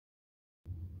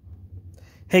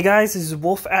Hey guys, this is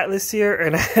Wolf Atlas here,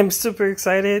 and I'm super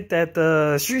excited that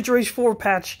the Streets of Rage 4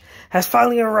 patch has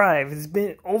finally arrived. It's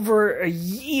been over a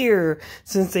year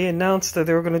since they announced that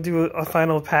they were going to do a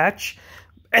final patch,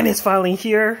 and it's finally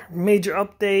here. Major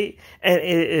update, and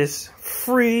it is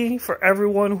free for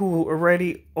everyone who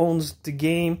already owns the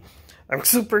game. I'm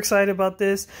super excited about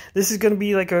this. This is going to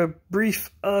be like a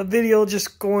brief video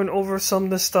just going over some of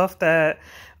the stuff that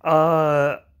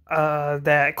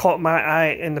that caught my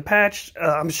eye in the patch.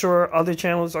 I'm sure other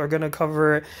channels are going to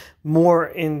cover it more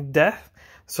in depth.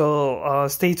 So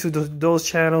stay tuned to those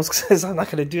channels because I'm not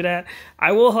going to do that.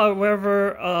 I will,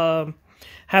 however,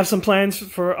 have some plans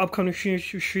for upcoming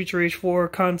Streets of Rage 4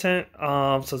 content.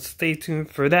 So stay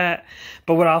tuned for that.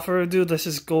 But without further ado, let's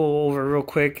just go over real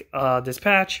quick this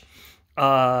patch.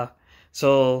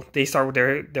 So they start with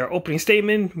their opening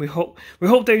statement. We hope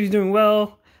that you're doing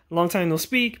well. Long time no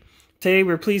speak. Today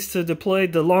we're pleased to deploy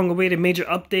the long-awaited major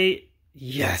update.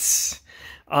 Yes.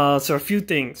 So a few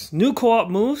things. New co-op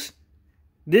moves.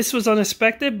 This was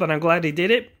unexpected, but I'm glad they did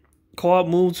it. Co-op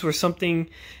moves were something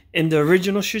in the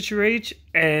original Streets of Rage,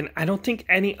 and I don't think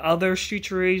any other Streets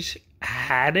of Rage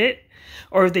had it.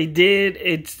 Or if they did,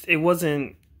 it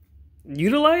wasn't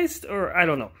utilized, or I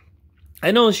don't know.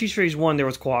 I know in Streets of Rage 1 there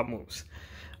was co-op moves.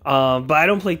 But I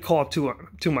don't play co-op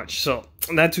too much, so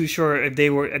I'm not too sure if they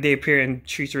appear in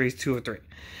Streets of Rage 2 or 3.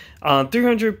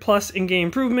 300 plus in-game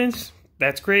improvements,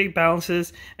 that's great,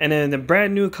 balances, and then the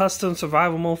brand new custom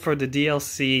survival mode for the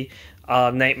DLC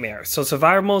Nightmare. So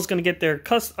survival mode is going to get their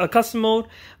custom mode.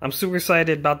 I'm super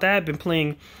excited about that. I've been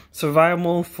playing survival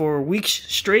mode for weeks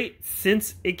straight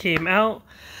since it came out.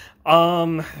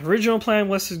 Original plan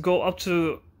was to go up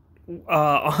to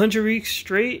 100 weeks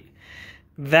straight.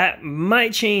 That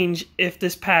might change if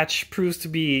this patch proves to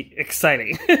be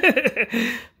exciting.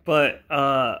 But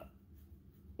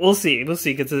we'll see. We'll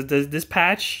see. Because this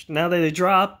patch, now that it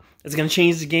dropped, it's going to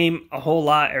change the game a whole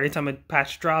lot. Every time a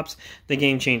patch drops, the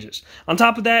game changes. On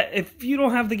top of that, if you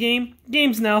don't have the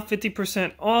game's now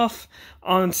 50% off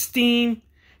on Steam.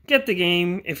 Get the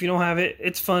game. If you don't have it,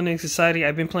 it's fun and exciting.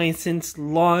 I've been playing since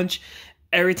launch.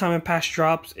 Every time a patch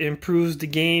drops, it improves the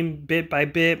game bit by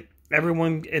bit.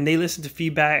 Everyone, and they listen to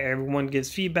feedback. Everyone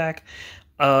gives feedback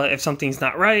if something's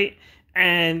not right,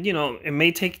 and you know it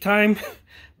may take time,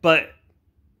 but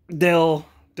they'll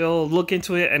look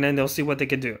into it and then they'll see what they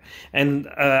can do. And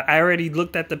I already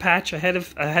looked at the patch ahead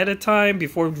of time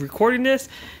before recording this,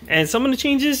 and some of the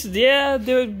changes, yeah,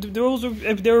 there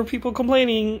were people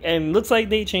complaining, and looks like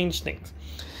they changed things.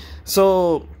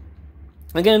 So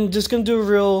again, just gonna do a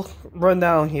real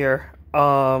rundown here.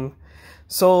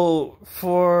 So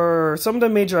for some of the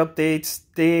major updates,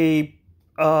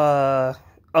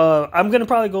 I'm gonna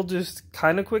probably go just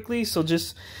kind of quickly. So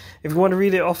just if you want to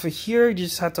read it off of here, you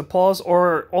just have to pause.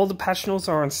 Or all the patch notes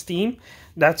are on Steam.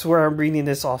 That's where I'm reading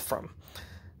this off from.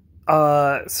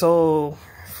 So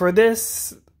for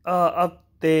this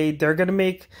update, they're gonna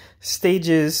make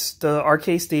stages, the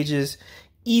arcade stages,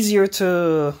 easier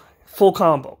to full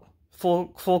combo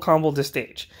this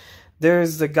stage.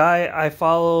 There's the guy I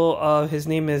follow, his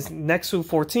name is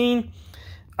Nexu14.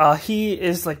 He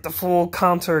is like the full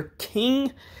counter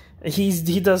king.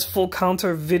 He does full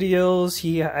counter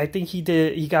videos. I think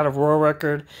he got a world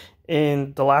record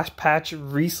in the last patch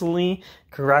recently.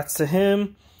 Congrats to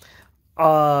him.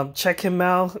 Check him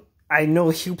out. I know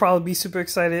he'll probably be super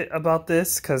excited about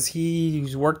this because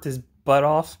he's worked his butt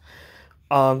off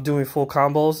doing full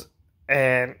combos,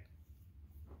 and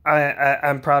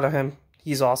I'm proud of him.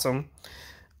 He's awesome.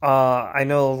 I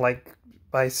know, like,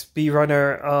 by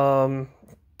speedrunner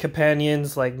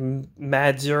companions like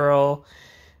Mad Zero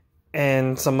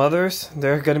and some others,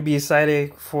 they're going to be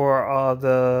excited for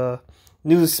the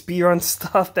new speedrun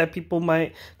stuff that people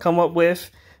might come up with.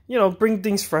 You know, bring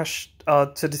things fresh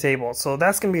to the table. So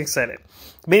that's going to be exciting.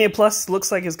 Mania Plus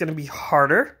looks like it's going to be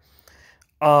harder.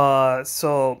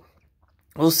 So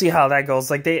we'll see how that goes.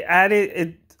 Like, they added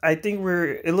it. I think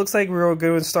it looks like we're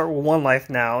going to start with 1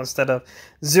 life now instead of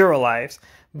 0 lives.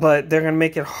 But they're going to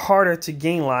make it harder to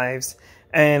gain lives.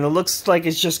 And it looks like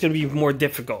it's just going to be more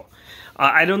difficult.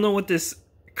 I don't know what this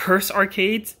Curse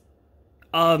Arcade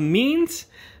means.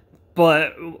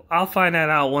 But I'll find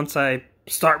that out once I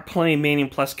start playing Mania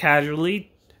Plus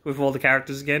casually with all the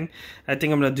characters again. I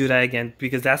think I'm going to do that again,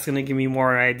 because that's going to give me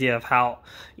more idea of how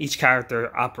each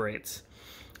character operates.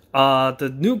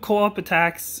 The new co-op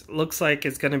attacks looks like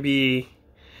it's going to be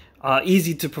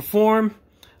easy to perform.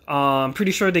 I'm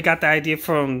pretty sure they got the idea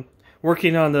from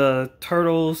working on the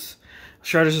Turtles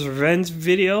Shredder's Revenge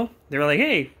video. They were like,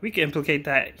 hey, we can implicate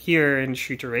that here in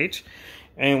Streets of Rage.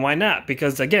 And why not?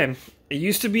 Because again, it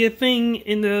used to be a thing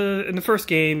in the first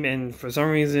game, and for some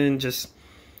reason just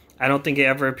I don't think it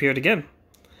ever appeared again.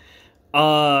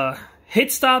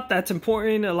 Hit stop, that's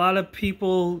important. A lot of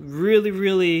people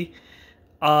really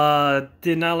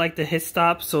did not like the hit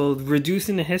stop, so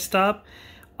reducing the hit stop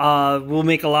will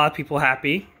make a lot of people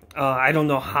happy. I don't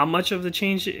know how much of the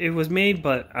change it was made,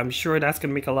 but I'm sure that's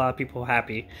gonna make a lot of people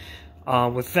happy.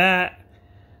 With that,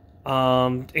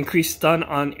 increased stun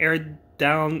on air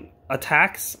down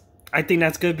attacks. I think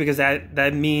that's good because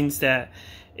that means that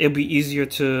it'll be easier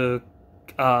to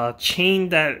chain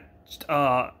that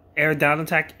air down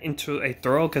attack into a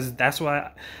throw, because that's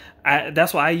what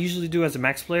I usually do as a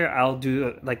max player. I'll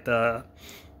do like the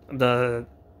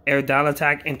air down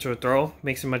attack into a throw,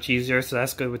 makes it much easier, so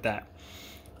that's good with that.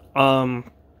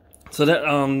 So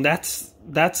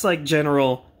that's like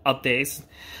general updates.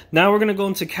 Now we're gonna go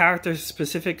into character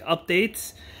specific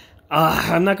updates.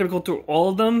 I'm not gonna go through all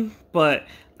of them, but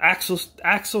Axel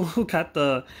got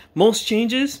the most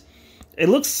changes. He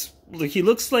looks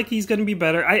like he's gonna be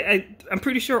better. I'm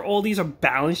pretty sure all these are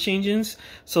balance changes.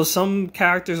 So some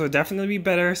characters are definitely be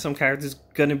better. Some characters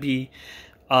gonna be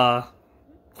quote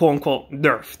unquote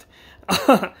nerfed.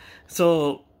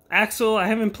 So Axel, I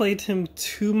haven't played him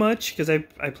too much because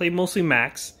I played mostly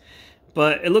max,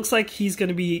 but it looks like he's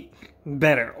gonna be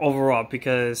better overall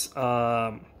because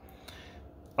a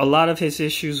lot of his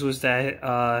issues was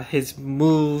that his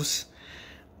moves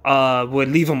would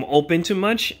leave him open too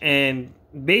much, and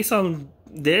based on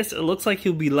this, it looks like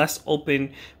he'll be less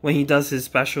open when he does his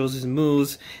specials, his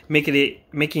moves, making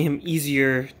him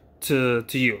easier to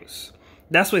use.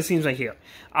 That's what it seems like here.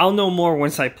 I'll know more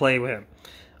once I play with him.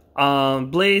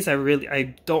 Blaze,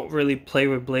 I don't really play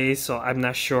with Blaze, so I'm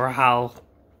not sure how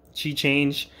she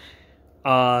changed.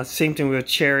 Same thing with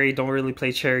Cherry. Don't really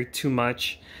play Cherry too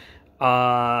much.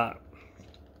 So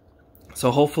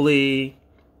hopefully,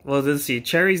 well, let's see.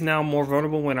 Cherry's now more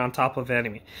vulnerable when on top of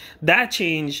enemy. That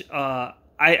change,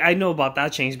 I know about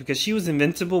that change because she was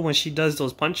invincible when she does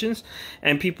those punches,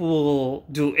 and people will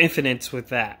do infinites with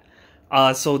that.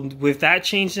 So with that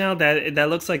change now, that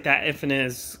looks like that infinite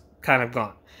is kind of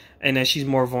gone, and then she's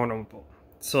more vulnerable.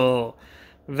 So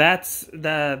that's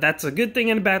a good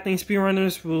thing and a bad thing.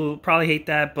 Speedrunners will probably hate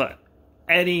that, but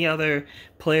any other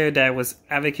player that was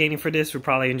advocating for this would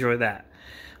probably enjoy that.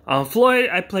 Floyd,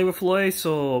 I play with Floyd,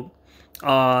 so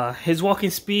his walking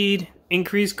speed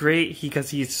increased great because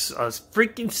he's a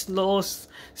freaking slow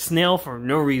snail for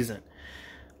no reason.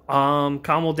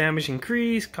 Combo damage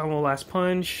increased, combo last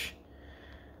punch.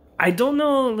 I don't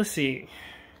know, let's see.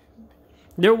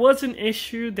 There was an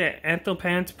issue that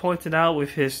Anthopants pointed out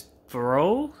with his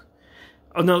throw.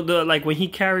 Oh no, like when he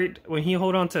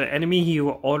hold on to an enemy, he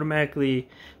will automatically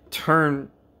turn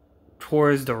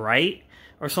towards the right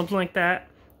or something like that.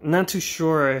 I'm not too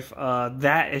sure if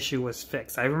that issue was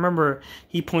fixed. I remember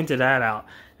he pointed that out,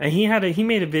 and he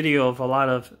made a video of a lot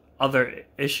of other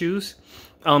issues.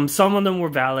 Some of them were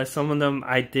valid, some of them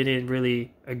I didn't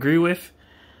really agree with,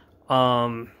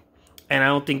 and I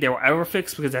don't think they were ever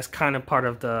fixed because that's kind of part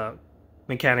of the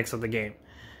mechanics of the game.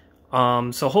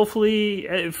 So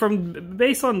hopefully,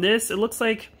 based on this, it looks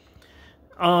like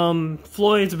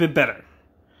Floyd's a bit better.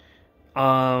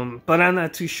 But I'm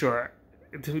not too sure.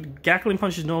 Gatling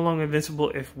punch is no longer invincible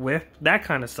if whiffed. That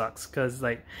kind of sucks because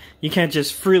like you can't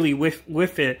just freely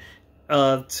whiff it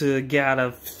to get out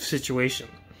of situation.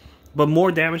 But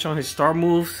more damage on his start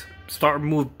move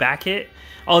back hit.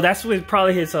 Oh, that's with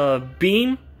probably his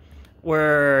beam,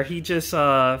 where he just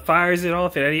fires it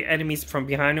off and any enemies from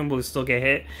behind him will still get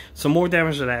hit. So more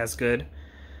damage to that is good.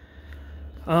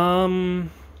 Yeah,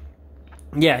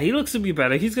 he looks to be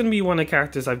better. He's gonna be one of the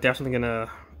characters I'm definitely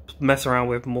gonna mess around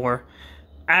with more.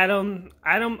 Adam,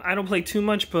 I don't play too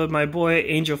much, but my boy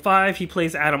Angel 5, he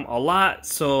plays Adam a lot,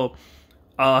 so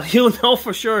he'll know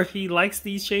for sure if he likes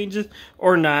these changes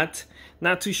or not.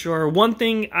 Not too sure. One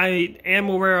thing I am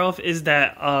aware of is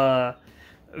that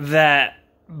that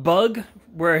bug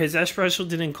where his S special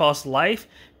didn't cost life.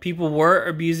 People were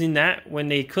abusing that when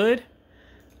they could.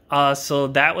 So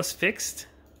that was fixed.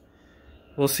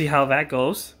 We'll see how that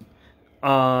goes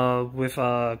with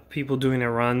people doing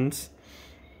their runs.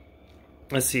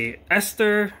 Let's see.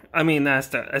 Estelle. I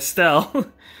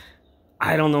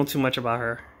don't know too much about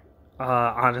her.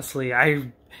 Honestly,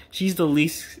 she's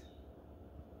the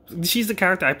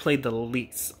character I played the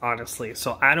least, honestly.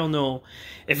 So I don't know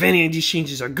if any of these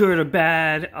changes are good or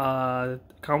bad.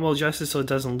 Combo adjusted so it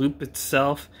doesn't loop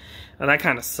itself. And that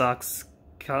kind of sucks.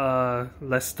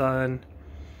 Less stun.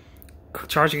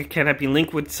 Charging cannot be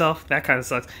linked with itself. That kind of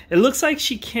sucks. It looks like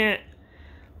she can't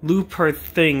loop her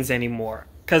things anymore.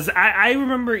 Because I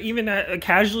remember even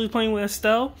casually playing with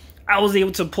Estelle, I was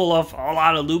able to pull off a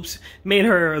lot of loops. Made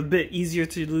her a bit easier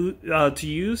to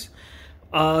use.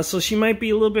 So she might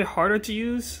be a little bit harder to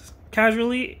use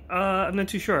casually. I'm not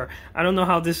too sure. I don't know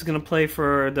how this is gonna play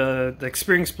for the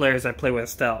experienced players that play with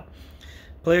Estelle.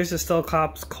 Players Estelle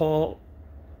cops call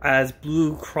as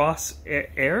blue cross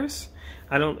airs.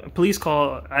 Police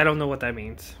call. I don't know what that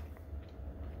means.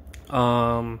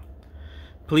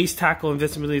 Police tackle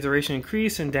invincibility duration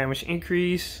increase and damage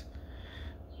increase.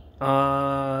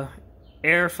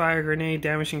 Air fire grenade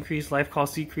damage increase, life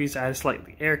cost decrease, add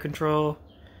slightly air control.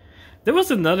 There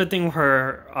was another thing with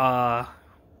her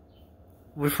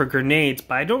grenades,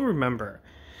 but I don't remember.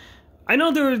 I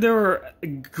know there were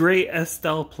great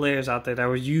Estelle players out there that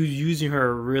were using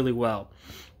her really well,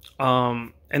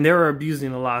 and they were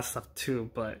abusing a lot of stuff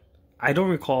too. But I don't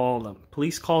recall them.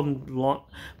 Police called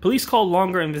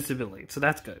longer invincibility, so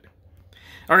that's good.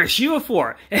 All right, Shiva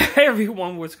 4.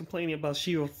 Everyone was complaining about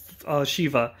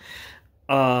Shiva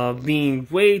being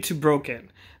way too broken.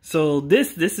 So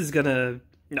this is gonna.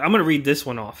 I'm gonna read this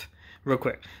one off real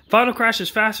quick. Final Crash is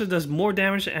faster, does more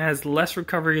damage, and has less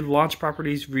recovery. Launch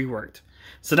properties reworked.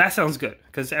 So that sounds good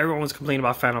because everyone was complaining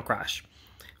about Final Crash.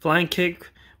 Flying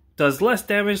Kick does less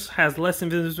damage, has less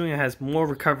invincibility, and has more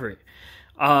recovery.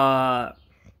 I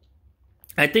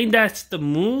think that's the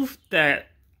move that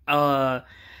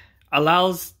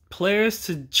allows players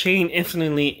to chain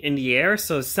infinitely in the air.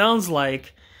 So it sounds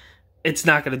like it's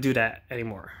not gonna do that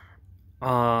anymore.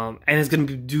 And it's going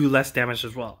to do less damage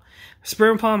as well.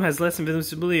 Spirit Palm has less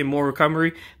invincibility and more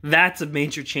recovery. That's a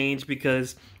major change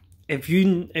because if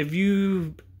you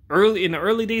in the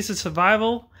early days of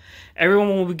survival,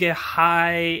 everyone would get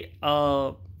high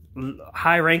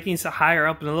rankings, higher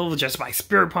up in the level just by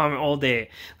Spirit Palm all day.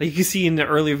 Like you can see in the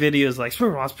earlier videos, like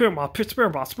Spirit Palm, all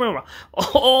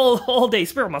day,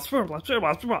 Spirit Palm,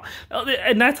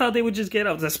 and that's how they would just get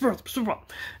up. The Spirit Palm.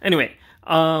 Anyway,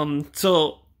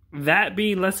 so that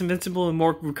being less invincible and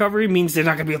more recovery means they're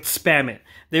not going to be able to spam it.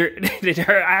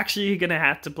 They're actually going to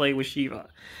have to play with Shiva.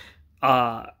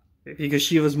 Because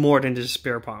Shiva's more than just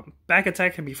Spirit Palm. Back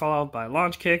attack can be followed by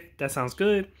launch kick. That sounds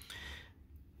good.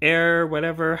 Air,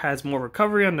 whatever, has more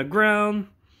recovery on the ground.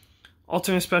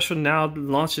 Alternate special now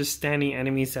launches standing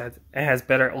enemies. It has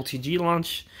better OTG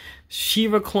launch.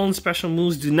 Shiva clone special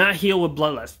moves do not heal with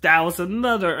Bloodlust. That was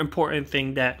another important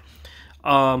thing that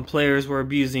players were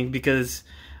abusing because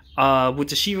with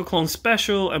the Shiva clone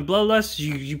special and Bloodlust,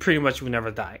 you pretty much would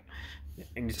never die.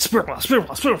 Spirit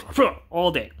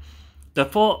all day.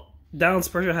 Default down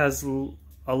special has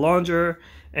a longer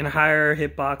and higher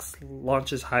hitbox,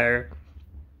 launches higher.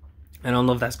 I don't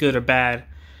know if that's good or bad.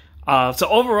 So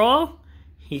overall,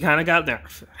 he kind of got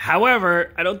nerfed.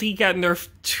 However, I don't think he got nerfed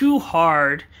too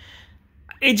hard.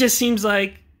 It just seems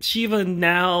like Shiva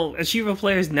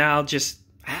players now just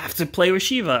have to play with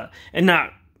Shiva and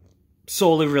not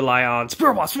solely rely on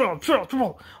Spirit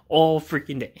all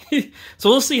freaking day. So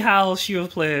we'll see how Shiva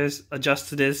players adjust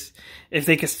to this. If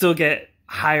they can still get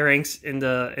high ranks in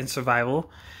survival,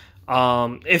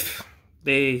 if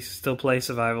they still play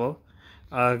survival,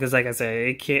 because like I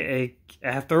say,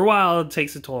 after a while it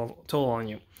takes a toll on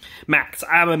you. Max,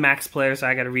 I'm a Max player, so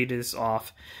I got to read this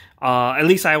off. At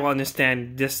least I will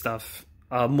understand this stuff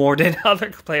more than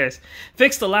other players.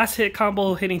 Fix the last hit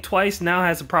combo hitting twice. Now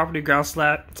has a property ground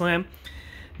slam.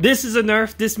 This is a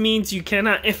nerf. This means you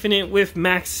cannot infinite with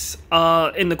Max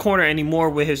in the corner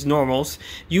anymore with his normals.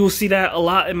 You will see that a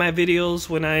lot in my videos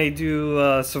when I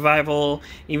do survival,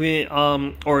 even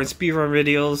or in speedrun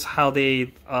videos, how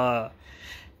they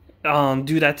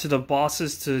do that to the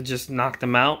bosses to just knock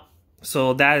them out.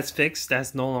 So that is fixed.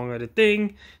 That's no longer the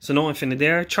thing. So no infinite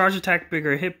there. Charge attack,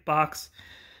 bigger hitbox.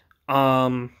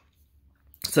 So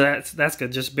that's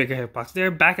good. Just bigger hitbox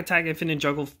there. Back attack, infinite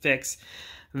juggle fix.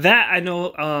 That I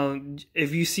know,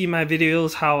 if you see my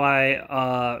videos, how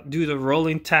I do the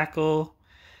rolling tackle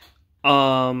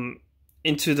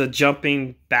into the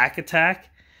jumping back attack,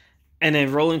 and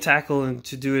then rolling tackle and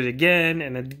to do it again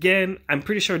and again. I'm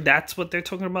pretty sure that's what they're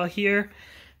talking about here.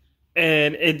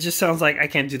 And it just sounds like I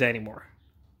can't do that anymore.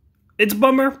 It's a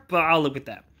bummer, but I'll live with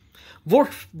that.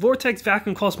 Vortex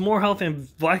Vacuum costs more health and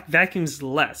vacuums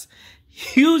less.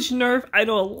 Huge nerf. I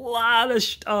know a lot of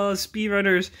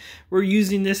speedrunners were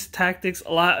using this tactics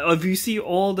a lot. If you see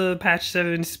all the patch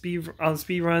 7 speed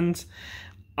runs,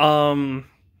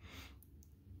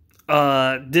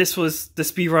 this was the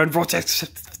speed run. Vortex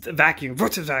Vacuum.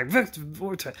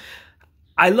 Vortex.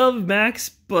 I love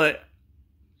Max, but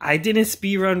I didn't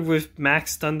speedrun with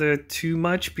Max Thunder too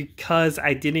much because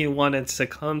I didn't want to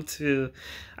succumb to.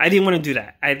 I didn't want to do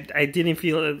that. I didn't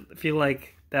feel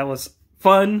like that was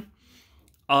fun.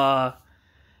 I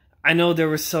know there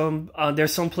was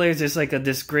there's some players. There's like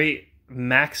this great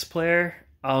Max player,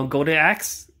 Golden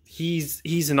Axe.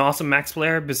 he's an awesome max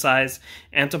player besides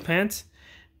Antopant.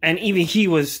 And even he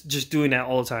was just doing that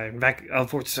all the time, back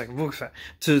 40 seconds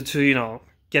to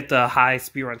get the high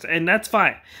speed runs, and that's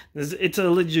fine. It's a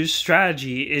legit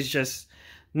strategy. It's just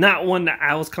not one that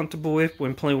I was comfortable with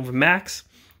when playing with Max.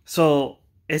 So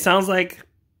it sounds like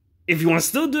if you want to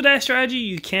still do that strategy,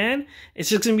 you can. It's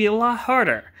just gonna be a lot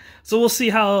harder. So we'll see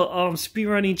how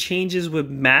speedrunning changes with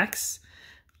Max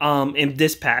in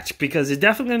this patch, because it's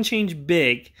definitely gonna change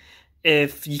big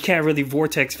if you can't really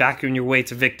vortex vacuum your way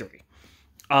to victory.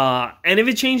 And if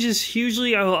it changes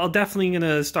hugely, I'll definitely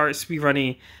gonna start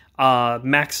speedrunning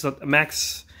Max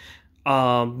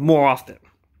more often.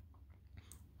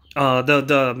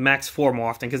 The Max 4 more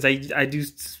often, because I do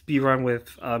speedrun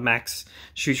with Max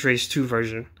Street Race 2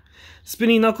 version.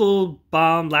 Spinning Knuckle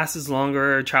Bomb lasts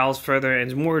longer, travels further, and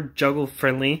is more juggle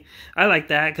friendly. I like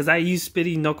that because I use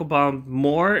Spinning Knuckle Bomb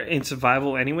more in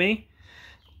survival anyway.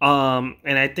 And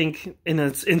I think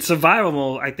in survival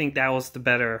mode, I think that was the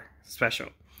better special.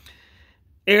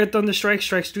 Air Thunder Strike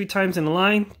strikes 3 times in a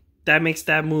line. That makes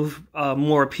that move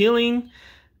more appealing.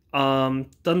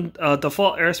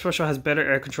 Default Air Special has better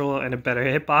air control and a better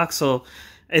hitbox. So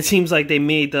it seems like they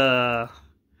made the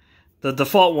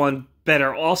default one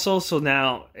better also. So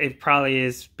now it probably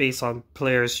is based on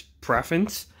players'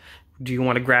 preference. Do you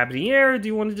want to grab in the air, or do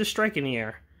you want to just strike in the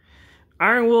air?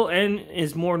 Iron Will End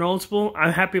is more noticeable.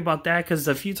 I'm happy about that because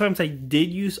the few times I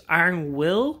did use Iron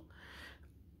Will,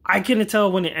 I couldn't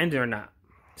tell when it ended or not.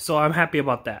 So I'm happy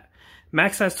about that.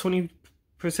 Max has 20%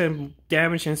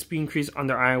 damage and speed increase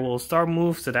under Iron Will start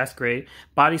move, so that's great.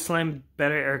 Body Slam,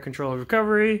 better air control and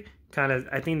recovery.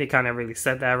 I think they kind of really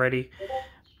said that already.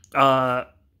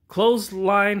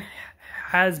 Clothesline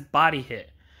has body hit.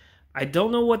 I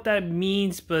don't know what that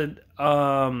means, but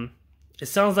it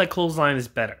sounds like Clothesline is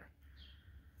better.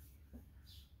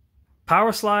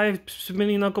 Power Slide,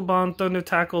 Spinning Knuckle Bomb, Thunder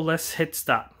Tackle, less hit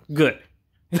stop. Good.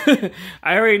 I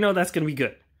already know that's going to be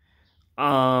good.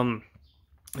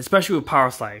 Especially with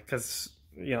Power Slide, because,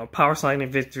 Power Slide in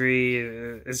victory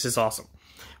is just awesome.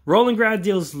 Rolling Grab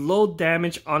deals low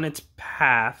damage on its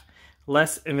path,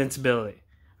 less invincibility.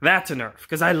 That's a nerf,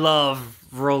 because I love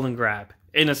Rolling Grab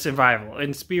in a survival.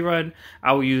 In speedrun,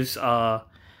 I will use the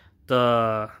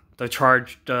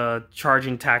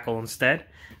charging tackle instead.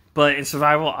 But in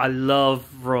survival, I love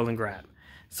Rolling Grab.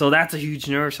 So that's a huge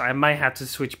nerf. So I might have to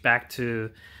switch back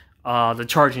to the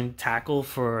charging tackle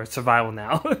for survival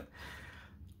now.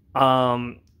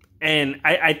 And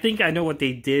I think I know what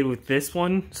they did with this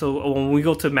one. So when we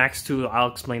go to Max 2,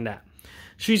 I'll explain that.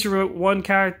 Street 1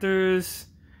 characters.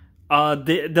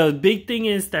 The big thing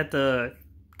is that the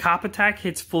cop attack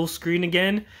hits full screen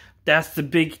again. That's the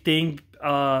big thing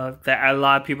that a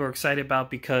lot of people are excited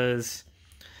about, because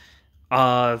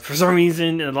for some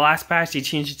reason in the last patch they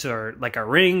changed it to like a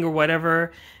ring or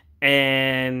whatever,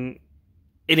 and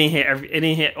it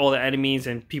didn't hit all the enemies,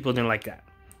 and people didn't like that.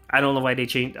 I don't know why they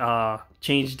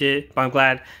changed it, but I'm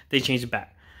glad they changed it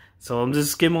back. So I'm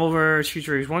just skimming over Street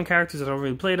Race 1 characters. I don't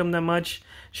really play them that much.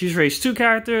 Street Race 2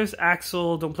 characters,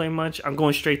 Axel, don't play much. I'm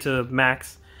going straight to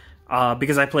Max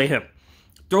because I play him.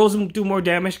 Throws him, do more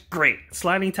damage, great.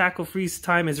 Sliding tackle freeze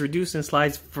time is reduced and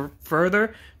slides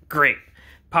further, great.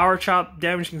 Power chop,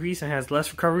 damage increase and has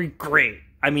less recovery, great.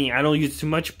 I mean, I don't use it too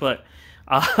much, but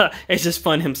it's just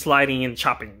fun him sliding and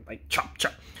chopping, like chop,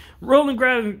 chop. Rolling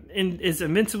grab is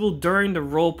invincible during the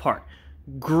roll part,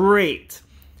 great.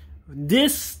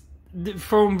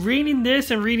 From reading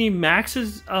this and reading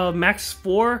Max's Max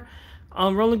 4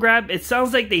 rolling grab, it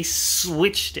sounds like they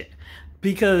switched it,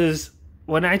 because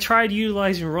when I tried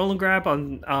utilizing rolling grab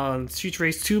on Street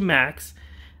Race 2 Max,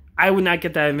 I would not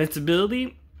get that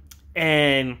invincibility,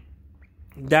 and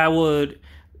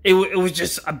it was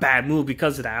just a bad move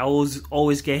because of that. I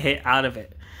always get hit out of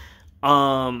it.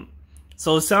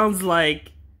 So it sounds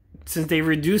like since they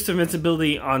reduced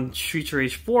invincibility on Street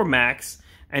Race 4 Max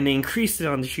and they increased it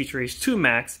on the Street Race 2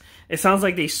 Max, it sounds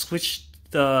like they switched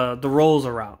the roles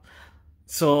around.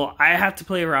 So I have to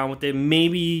play around with it.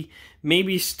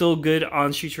 Maybe still good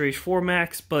on Street Race 4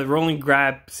 Max, but rolling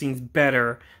grab seems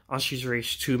better on Street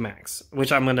Race 2 Max,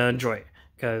 which I'm gonna enjoy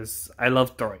because I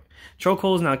love throwing.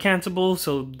 Chokehold is now cancelable,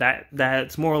 so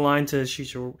that's more aligned to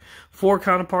Street Race 4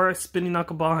 counterpart. Spinning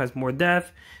Knuckle Ball has more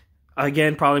depth.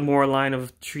 Again, probably more aligned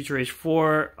of Street Race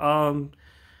 4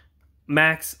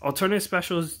 Max. Alternative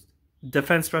specials,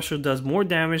 defense special does more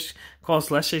damage,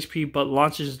 costs less HP, but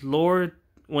launches lower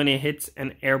when it hits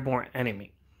an airborne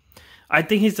enemy. I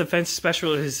think his defense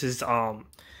special is his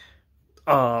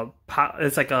power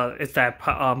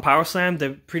slam,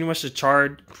 pretty much the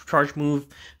charge move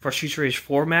for Street Race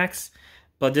 4 Max,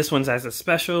 but this one's as a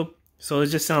special. So it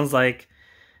just sounds like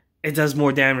it does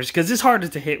more damage because it's harder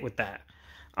to hit with that.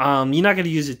 You're not going to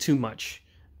use it too much,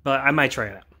 but I might try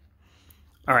it out.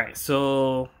 Alright,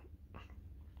 so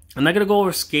I'm not going to go over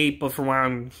Escape, but from what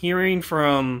I'm hearing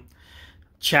from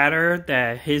chatter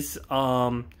that his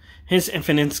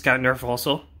Infinite's got nerfed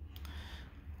also.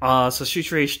 So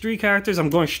Street Rage 3 characters, I'm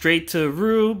going straight to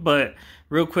Rue, but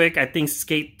real quick, I think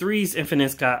Skate 3's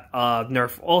Infinite's got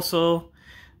nerfed also.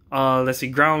 Let's see,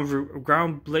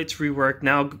 Ground Blitz rework.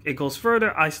 Now it goes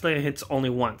further. Isolate hits only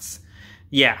once.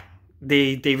 Yeah,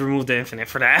 they removed the Infinite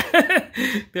for that.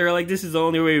 They were like, this is the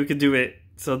only way we could do it.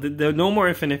 So there's no more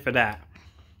Infinite for that.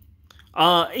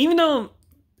 Even though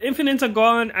Infinites are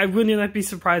gone, I would not be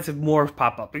surprised if more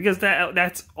pop up, because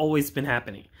that's always been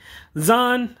happening.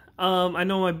 Zahn, I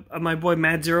know my boy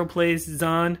Mad Zero plays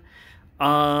Zahn.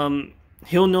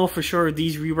 He'll know for sure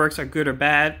these reworks are good or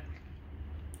bad.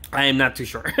 I am not too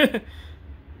sure.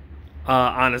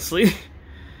 Honestly.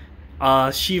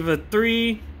 Shiva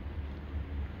 3.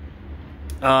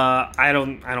 I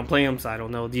don't play him, so I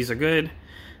don't know if these are good.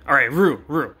 Alright,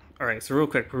 Rue. Alright, so real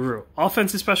quick, Rue.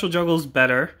 Offensive special juggles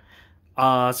better.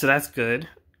 So that's good.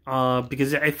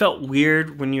 Because it felt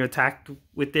weird when you attacked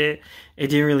with it. It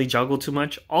didn't really juggle too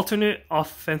much. Alternate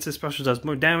offensive special does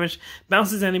more damage,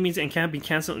 bounces enemies, and can be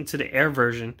canceled into the air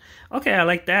version. Okay, I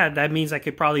like that. That means I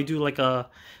could probably do like a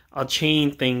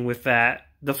chain thing with that.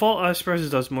 Default special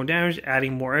does more damage,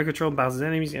 adding more air control, bounces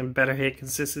enemies, and better hit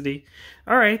consistency.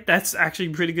 Alright, that's actually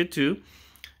pretty good too.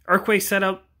 Earthquake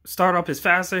startup is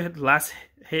faster, last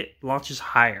hit launches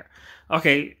higher.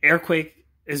 Okay, Earthquake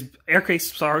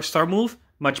start move,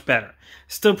 much better.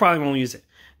 Still probably won't use it.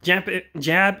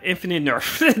 Jab infinite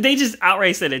nerf. They just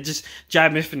outright said it. Just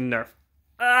jab infinite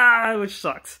nerf. Which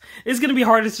sucks. It's gonna be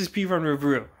hard to just speedrun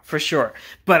review for sure,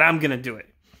 but I'm gonna do it.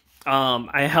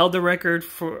 I held the record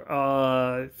for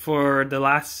the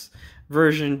last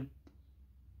version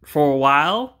for a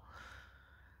while.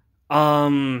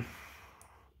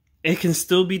 It can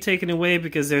still be taken away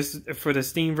because for the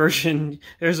Steam version,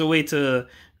 there's a way to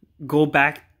go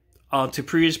back to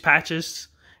previous patches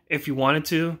if you wanted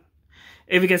to.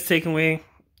 If it gets taken away,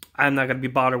 I'm not going to be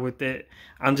bothered with it.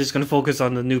 I'm just going to focus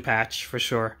on the new patch for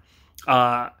sure.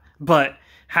 But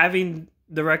having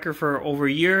the record for over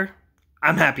a year,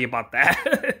 I'm happy about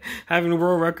that. Having a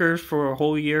world record for a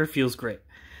whole year feels great.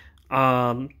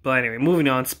 But anyway, moving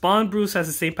on. Spawn Bruce has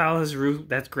the same power as Rue.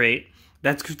 That's great.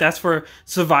 That's for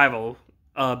survival.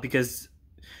 Because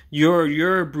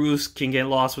your Bruce can get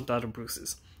lost with the other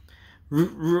Bruces.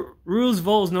 Rue's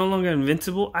Volt is no longer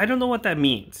invincible. I don't know what that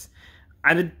means.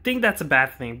 I think that's a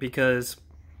bad thing, because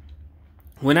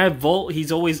when I Volt,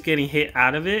 he's always getting hit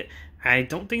out of it. I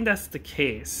don't think that's the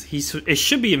case. It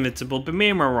should be invincible, but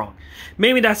maybe I'm wrong.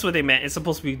 Maybe that's what they meant. It's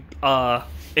supposed to be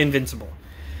invincible.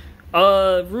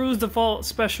 Rue's default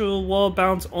special wall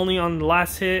bounce only on the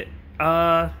last hit.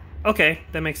 Okay,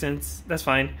 that makes sense. That's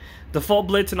fine. Default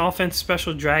blitz and offense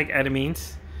special drag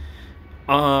enemies.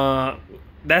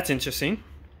 That's interesting.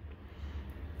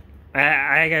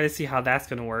 I gotta see how that's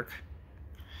gonna work.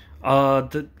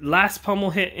 The last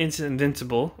pummel hit is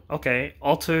invincible. Okay.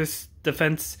 Alters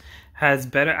defense has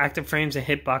better active frames and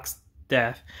hitbox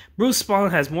death. Bruce Spawn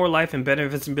has more life and better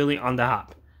invincibility on the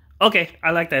hop. Okay,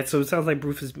 I like that. So it sounds like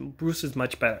Bruce is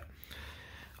much better.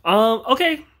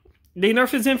 Okay. They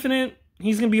nerf his Infinite.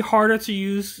 He's gonna be harder to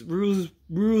use.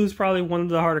 Rue is probably one of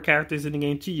the harder characters in the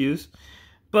game to use,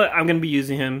 but I'm gonna be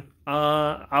using him.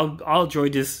 I'll enjoy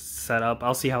this setup.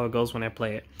 I'll see how it goes when I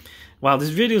play it. Wow, this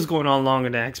video is going on longer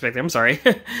than I expected. I'm sorry.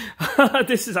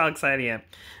 This is how excited I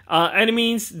am.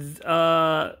 Enemies,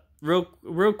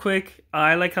 real quick.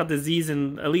 I like how the Z's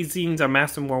and Elite Zines are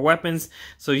mastering more weapons,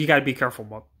 so you gotta be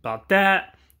careful about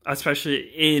that,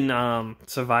 especially in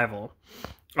survival.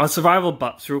 Survival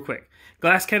buffs, real quick.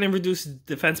 Glass Cannon reduces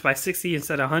defense by 60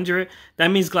 instead of 100. That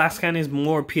means Glass Cannon is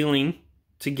more appealing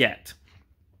to get.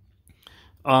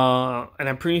 And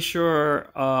I'm pretty sure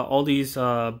all these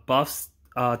buffs,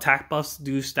 attack buffs,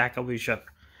 do stack up with each other.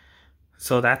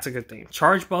 So that's a good thing.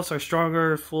 Charge buffs are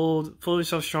stronger. Fully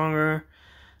so stronger.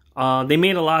 They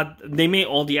made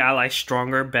all the allies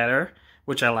stronger, better,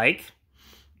 which I like.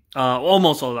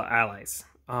 Almost all the allies.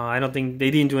 I don't think they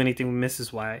didn't do anything with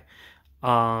Mrs. Y.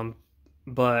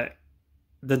 But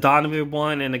the Donovan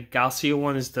one and the Garcia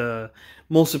one is the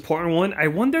most important one. I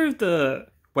wonder if the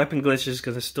weapon glitch is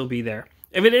going to still be there.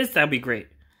 If it is, that'd be great.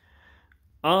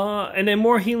 And then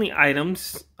more healing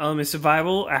items in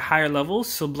survival at higher levels.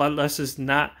 So bloodthirst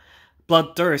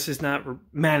is not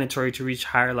mandatory to reach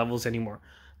higher levels anymore.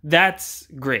 That's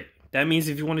great. That means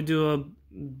if you want to do a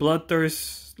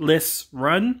bloodthirstless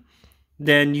run,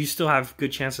 then you still have a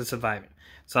good chance of surviving.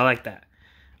 So I like that.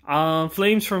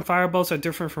 Flames from firebolts are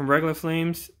different from regular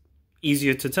flames.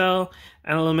 Easier to tell.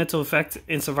 And elemental effects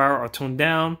in Survivor are toned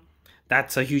down.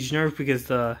 That's a huge nerf because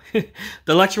the the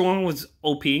electric one was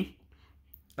OP.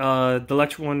 The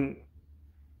electric one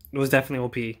was definitely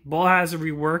OP. Ball has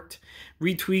reworked,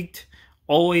 retweaked,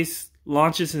 always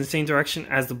launches in the same direction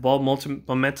as the ball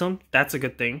momentum. That's a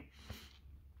good thing.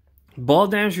 Ball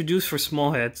damage reduced for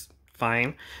small hits.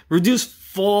 Fine. Reduce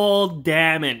fall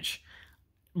damage.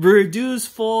 Reduce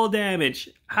fall damage.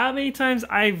 How many times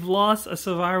I've lost a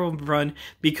survival run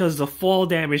because the fall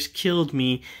damage killed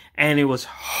me and it was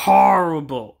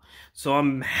horrible. So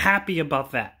I'm happy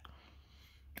about that.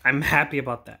 I'm happy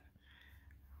about that.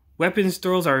 Weapons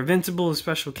throws are invincible,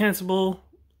 special cancelable.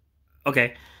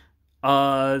 Okay.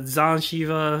 Zan,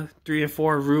 Shiva, 3 and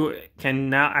 4, Root can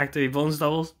now activate bonus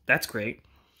levels. That's great.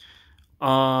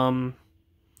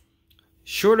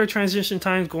 Shorter transition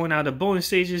times going out of bonus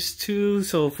stages too.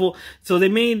 So they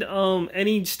made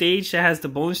any stage that has the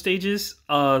bonus stages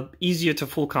easier to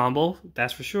full combo.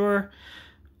 That's for sure.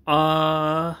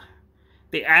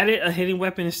 They added a hitting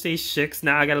weapon in stage 6.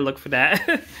 Now I gotta look for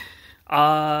that.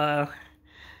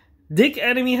 Dick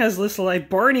enemy has less light.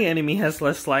 Barney enemy has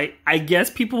less light. I guess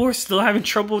people were still having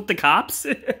trouble with the cops.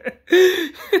 That's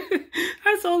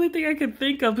the only thing I can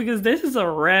think of because this is a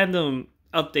random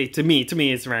update to me. To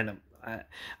me, it's random.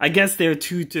 I guess there's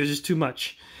just too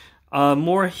much.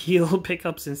 More heal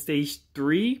pickups in stage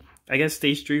 3. I guess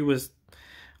stage 3 was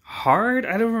hard.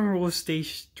 I don't remember what was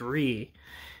stage 3.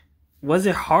 Was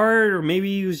it hard or maybe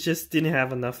you just didn't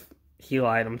have enough heal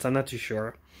items? I'm not too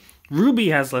sure. Ruby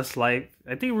has less life.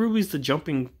 I think Ruby's the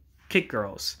jumping kick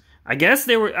girls. I guess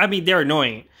they were, I mean, they're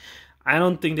annoying. I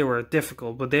don't think they were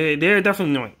difficult, but they're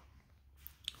definitely annoying.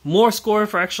 More score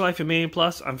for extra life and Mania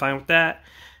Plus. I'm fine with that.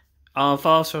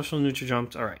 Follow social neutral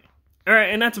jumps. Alright.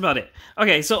 Alright, and that's about it.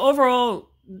 Okay, so overall,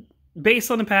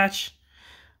 based on the patch,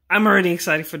 I'm already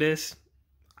excited for this.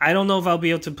 I don't know if I'll be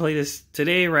able to play this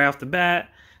today right off the bat.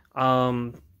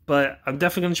 But I'm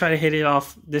definitely going to try to hit it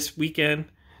off this weekend.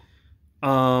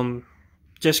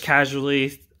 Just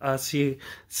casually see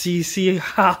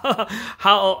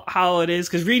how it is,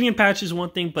 because reading patch is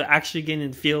one thing, but actually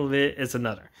getting the feel of it is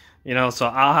another, you know. So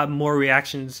I'll have more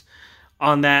reactions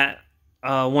on that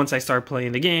once I start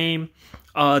playing the game.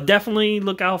 Definitely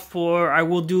look out for, I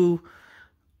will do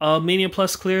Mania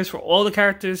Plus clears for all the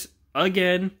characters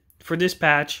again for this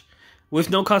patch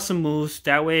with no custom moves.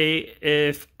 That way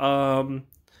if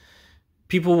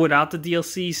people without the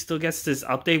DLC still gets this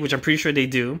update, which I'm pretty sure they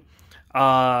do,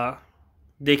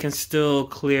 they can still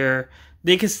clear,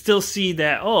 they can still see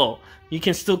that, oh, you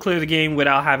can still clear the game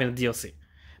without having a DLC.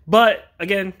 But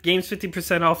again, game's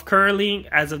 50% off currently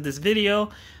as of this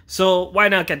video, so why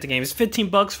not get the game? It's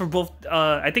 $15 for both.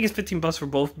 I think it's $15 for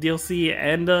both DLC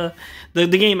and the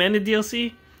game and the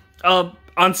DLC,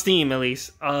 on Steam at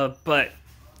least. But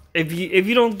if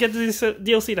you don't get the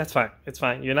DLC, that's fine. It's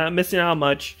fine. You're not missing out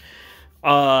much.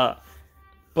 But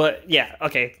yeah,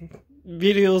 okay.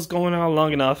 Video's going on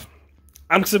long enough.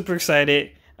 I'm super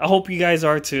excited. I hope you guys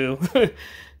are too.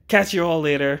 Catch you all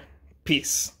later.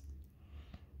 Peace.